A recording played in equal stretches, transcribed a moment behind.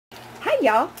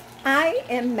y'all, I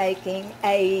am making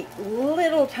a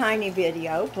little tiny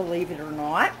video, believe it or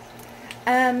not.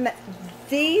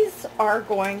 These are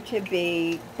going to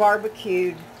be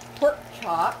barbecued pork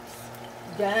chops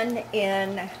done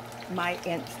in my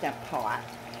Instant Pot.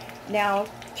 Now,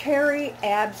 Terry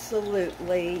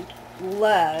absolutely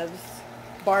loves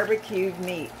barbecued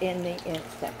meat in the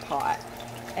Instant Pot,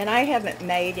 and I haven't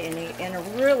made any in a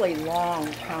really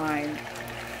long time.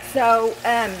 So,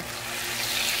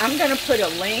 I'm going to put a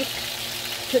link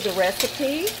to the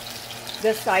recipe.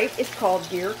 The site is called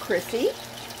Dear Chrissy,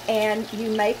 and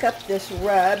you make up this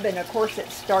rub, and of course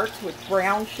it starts with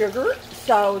brown sugar,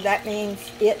 so that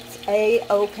means it's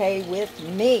a-okay with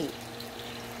me.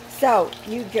 So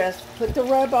you just put the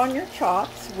rub on your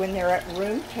chops when they're at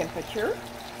room temperature,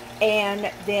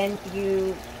 and then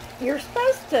you're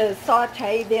supposed to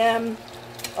saute them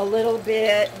a little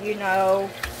bit, you know,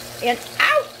 and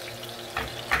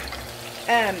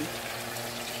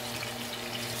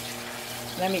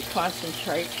let me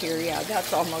concentrate here. Yeah,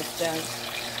 that's almost done.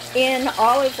 In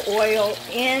olive oil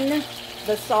in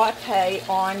the saute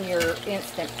on your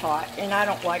Instant Pot, and I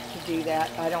don't like to do that.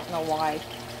 I don't know why.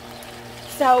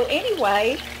 So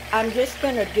anyway, I'm just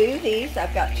going to do these.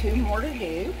 I've got 2 more to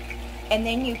do. And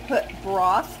then you put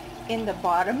broth in the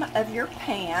bottom of your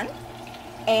pan,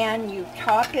 and you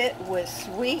top it with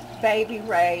sweet baby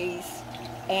rays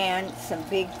and some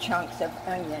big chunks of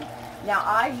onion. Now,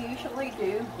 I usually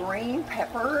do green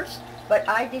peppers, but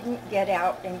I didn't get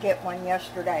out and get one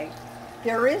yesterday.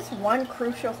 There is one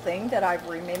crucial thing that I've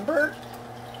remembered.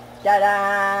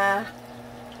 Ta-da!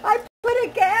 I put a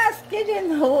gasket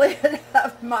in the lid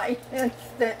of my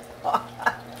Instant Pot.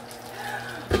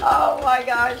 Oh my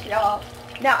gosh, y'all.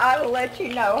 Now, I will let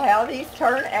you know how these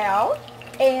turn out,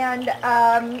 and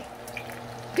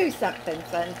do something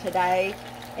fun today.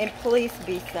 And please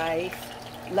be safe.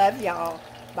 Love y'all.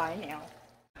 Bye now.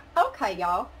 Okay,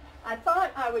 y'all. I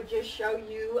thought I would just show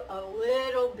you a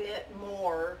little bit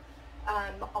more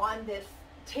on this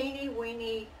teeny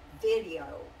weeny video.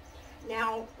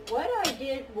 Now, what I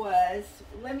did was,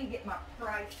 let me get my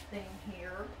price thing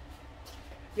here.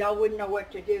 Y'all wouldn't know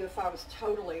what to do if I was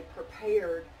totally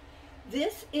prepared.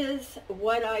 This is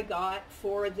what I got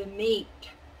for the meat.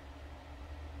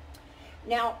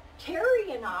 Now,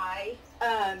 Terry and I,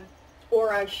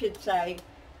 or I should say,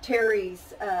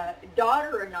 Terry's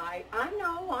daughter and I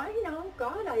know,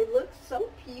 God, I look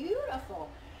so beautiful.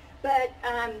 But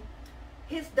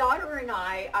his daughter and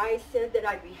I said that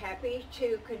I'd be happy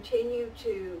to continue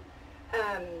to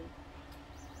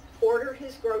order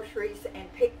his groceries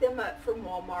and pick them up from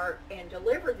Walmart and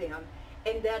deliver them,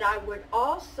 and that I would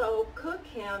also cook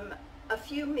him a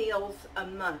few meals a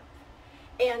month.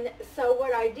 And so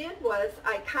what I did was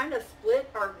I kind of split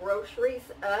our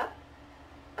groceries up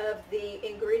of the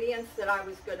ingredients that I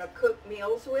was going to cook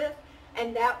meals with,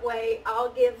 and that way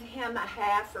I'll give him a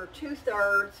half or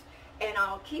 2/3, and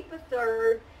I'll keep a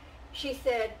third. She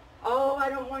said, "Oh, I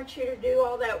don't want you to do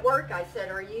all that work." I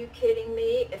said, "Are you kidding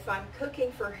me? If I'm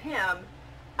cooking for him,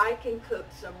 I can cook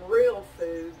some real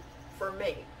food for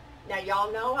me." Now,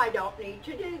 y'all know I don't need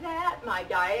to do that. My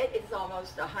diet is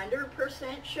almost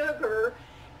 100% sugar,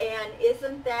 and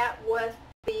isn't that what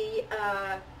the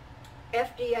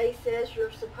FDA says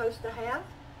you're supposed to have?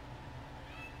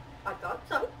 I thought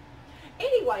so.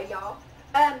 Anyway, y'all,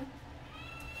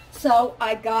 so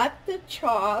I got the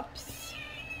chops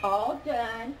all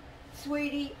done.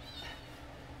 Sweetie,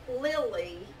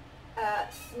 Lily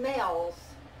smells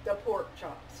the pork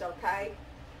chops, okay?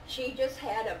 She just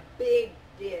had a big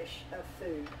dish of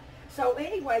food. So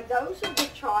anyway, those are the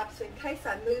chops. In case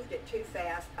I moved it too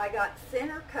fast, I got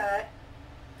center cut,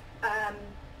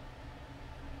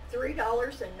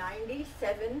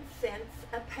 $3.97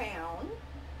 a pound.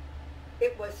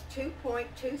 It was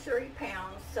 2.23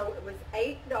 pounds, so it was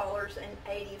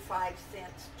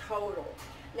 $8.85 total.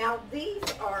 Now, these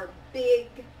are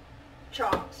big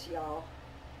chops, y'all.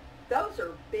 Those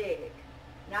are big.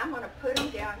 Now, I'm going to put them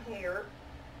down here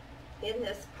in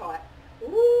this pot.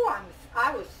 Ooh,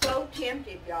 I was so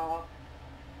tempted, y'all,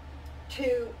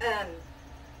 to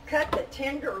cut the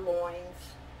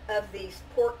tenderloins of these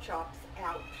pork chops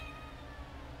out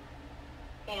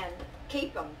and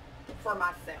keep them for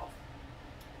myself.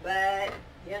 But,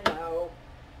 you know,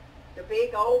 the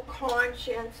big old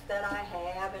conscience that I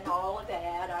have and all of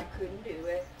that, I couldn't do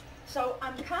it. So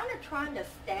I'm kind of trying to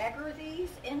stagger these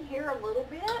in here a little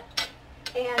bit,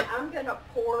 and I'm going to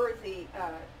pour the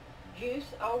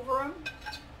juice over them.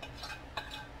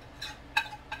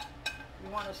 You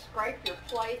want to scrape your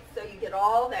plate so you get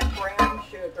all that brown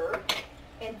sugar.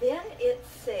 And then it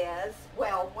says,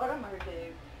 well, what I'm going to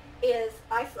do is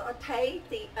I sauteed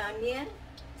the onion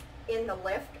in the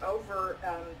leftover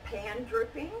pan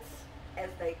drippings, as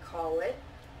they call it.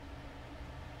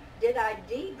 Did I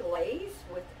deglaze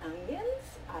with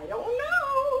onions? I don't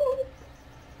know.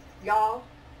 Y'all,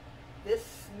 this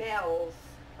smells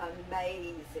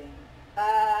amazing.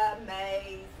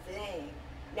 Amazing.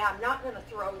 Now, I'm not going to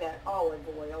throw that olive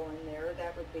oil in there.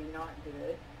 That would be not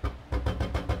good.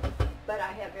 But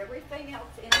I have everything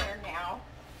else in there now.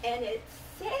 And it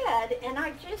said, and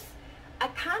I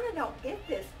kind of don't get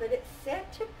this, but it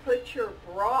said to put your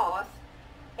broth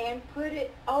and put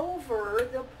it over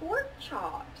the pork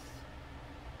chops.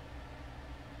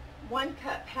 1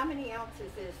 cup. How many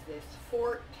ounces is this?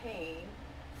 14.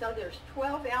 So there's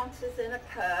 12 ounces in a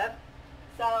cup.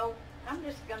 So I'm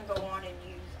just going to go on and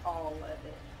use all of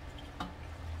it.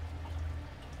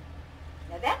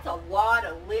 Now that's a lot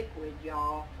of liquid,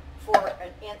 y'all, for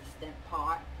an Instant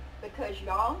Pot, because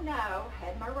y'all know, I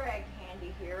had my rag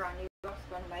handy here. I knew I was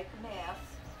going to make a mess.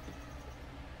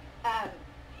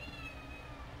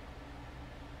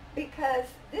 Because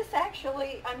this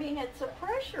actually, I mean, it's a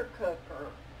pressure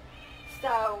cooker.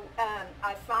 So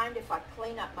I find if I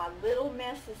clean up my little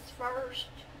messes first.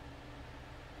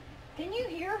 Can you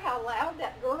hear how loud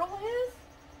that girl is?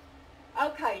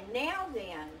 Okay, now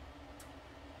then,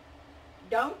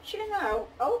 don't you know,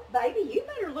 oh baby, you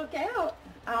better look out.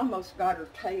 I almost got her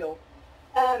tail.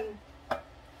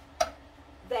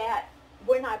 That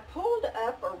when I pulled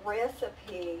up a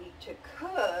recipe to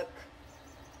cook,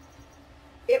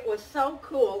 it was so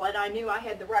cool, and I knew I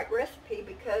had the right recipe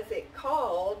because it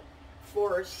called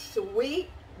for sweet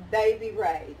baby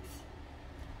rays.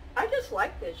 I just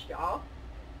like this, y'all.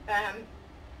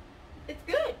 It's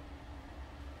good.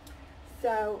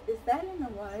 So, is that in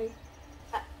the way?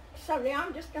 So now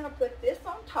I'm just going to put this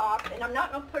on top, and I'm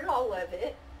not going to put all of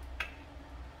it,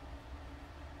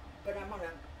 but I'm going to,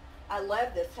 I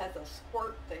love this, has a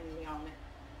squirt thingy on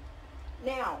it.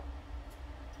 Now,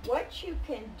 what you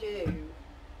can do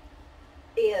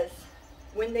is,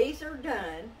 when these are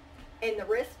done, and the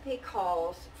recipe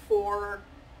calls for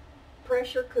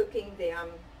pressure cooking them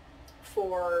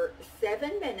for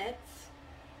 7 minutes,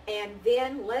 and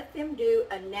then let them do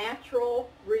a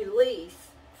natural release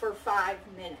for 5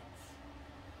 minutes.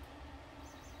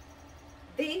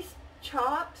 These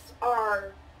chops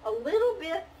are a little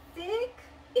bit thick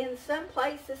in some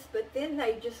places, but then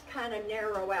they just kind of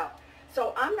narrow out.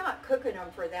 So I'm not cooking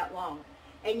them for that long.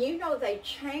 And you know they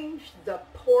changed the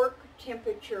pork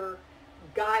temperature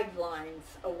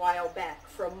guidelines a while back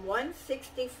from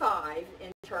 165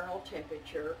 internal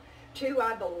temperature to,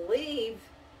 I believe,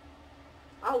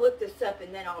 I'll look this up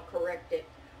and then I'll correct it,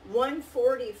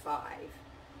 145.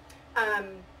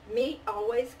 Meat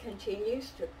always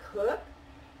continues to cook,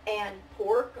 and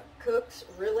pork cooks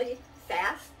really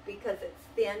fast because it's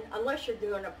thin, unless you're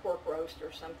doing a pork roast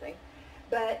or something.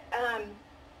 But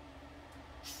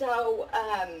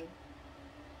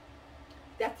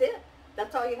that's it.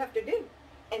 That's all you have to do.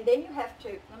 And then you have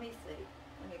to, let me see,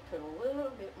 let me put a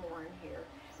little bit more in here.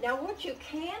 Now what you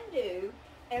can do,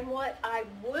 and what I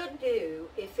would do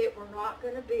if it were not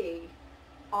going to be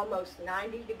almost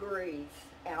 90 degrees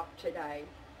out today,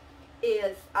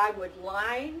 is I would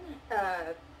line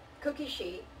a cookie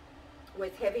sheet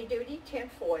with heavy-duty tin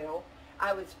foil.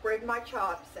 I would spread my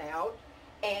chops out,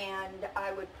 and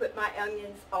I would put my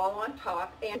onions all on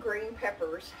top, and green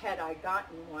peppers, had I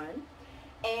gotten one,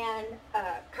 and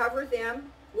cover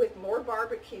them with more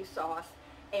barbecue sauce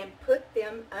and put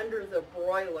them under the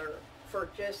broiler for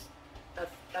just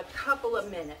a couple of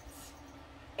minutes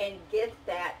and get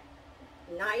that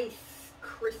nice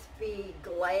crispy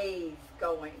glaze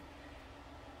going.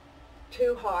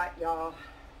 Too hot, y'all.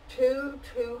 Too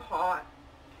hot.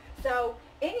 So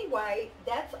anyway,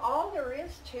 that's all there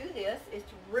is to this.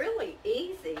 It's really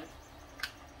easy.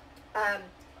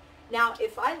 Now,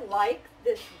 if I like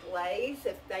this glaze,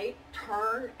 if they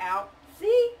turn out,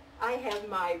 see, I have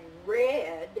my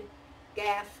red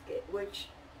gasket, which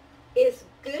is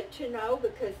good to know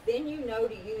because then you know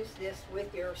to use this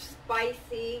with your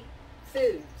spicy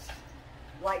foods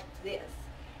like this.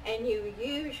 And you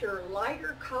use your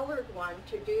lighter colored one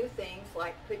to do things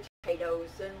like potatoes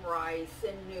and rice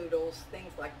and noodles,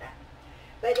 things like that.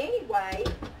 But anyway,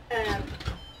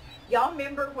 y'all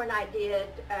remember when I did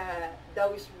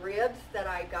those ribs that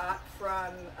I got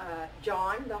from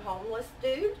John, the homeless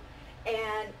dude?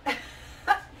 And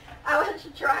I was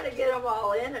trying to get them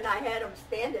all in, and I had them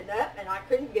standing up, and I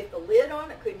couldn't get the lid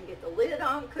on, couldn't get the lid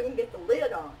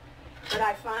on. But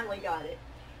I finally got it.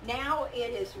 Now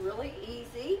it is really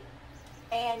easy,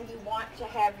 and you want to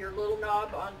have your little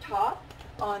knob on top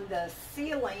on the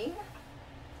ceiling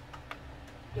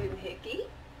doohickey.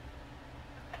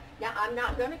 Now, I'm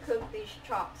not going to cook these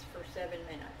chops for 7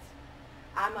 minutes.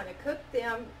 I'm going to cook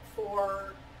them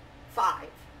for 5.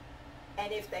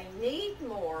 And if they need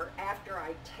more after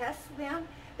I test them,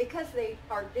 because they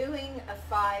are doing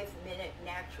a 5-minute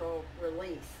natural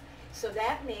release. So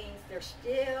that means they're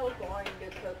still going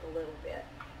to cook a little bit.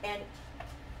 And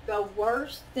the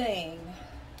worst thing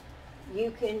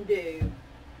you can do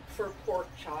for pork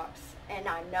chops, and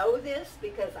I know this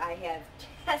because I have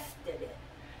tested it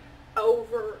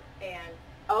over and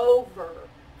over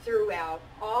throughout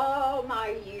all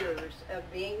my years of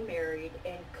being married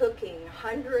and cooking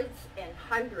hundreds and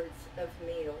hundreds of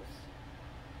meals.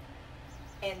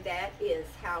 And that is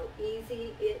how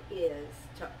easy it is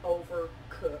to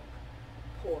overcook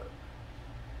pork.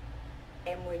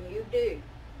 And when you do,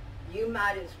 you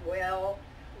might as well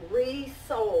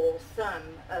re-sole some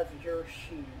of your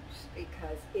shoes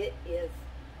because it is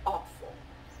awful.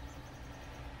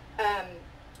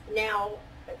 Now,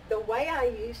 the way I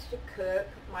used to cook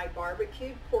my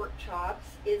barbecued pork chops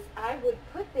is I would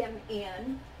put them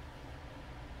in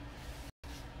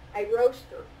a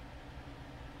roaster.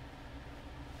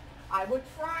 I would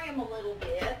fry them a little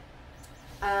bit,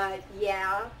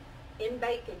 in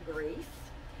bacon grease.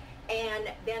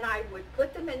 And then I would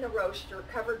put them in the roaster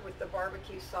covered with the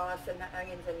barbecue sauce and the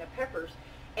onions and the peppers.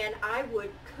 And I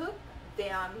would cook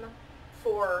them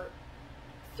for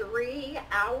 3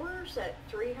 hours at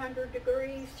 300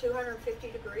 degrees,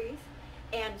 250 degrees,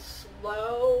 and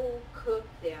slow cook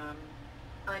them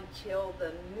until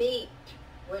the meat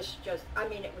was just,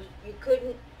 it was, you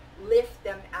couldn't lift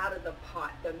them out of the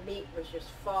pot. The meat was just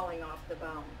falling off the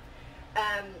bone.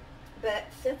 But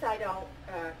since I don't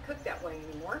cook that way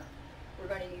anymore, we're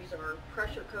going to use our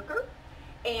pressure cooker.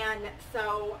 And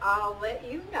so I'll let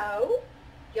you know.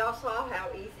 Y'all saw how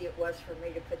easy it was for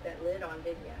me to put that lid on,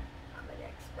 didn't you? I'm an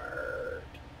expert.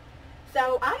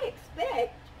 So I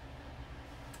expect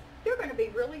they're going to be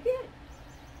really good.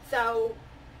 So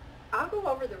I'll go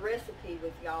over the recipe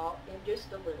with y'all in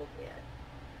just a little bit.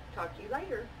 Talk to you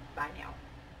later. Bye now.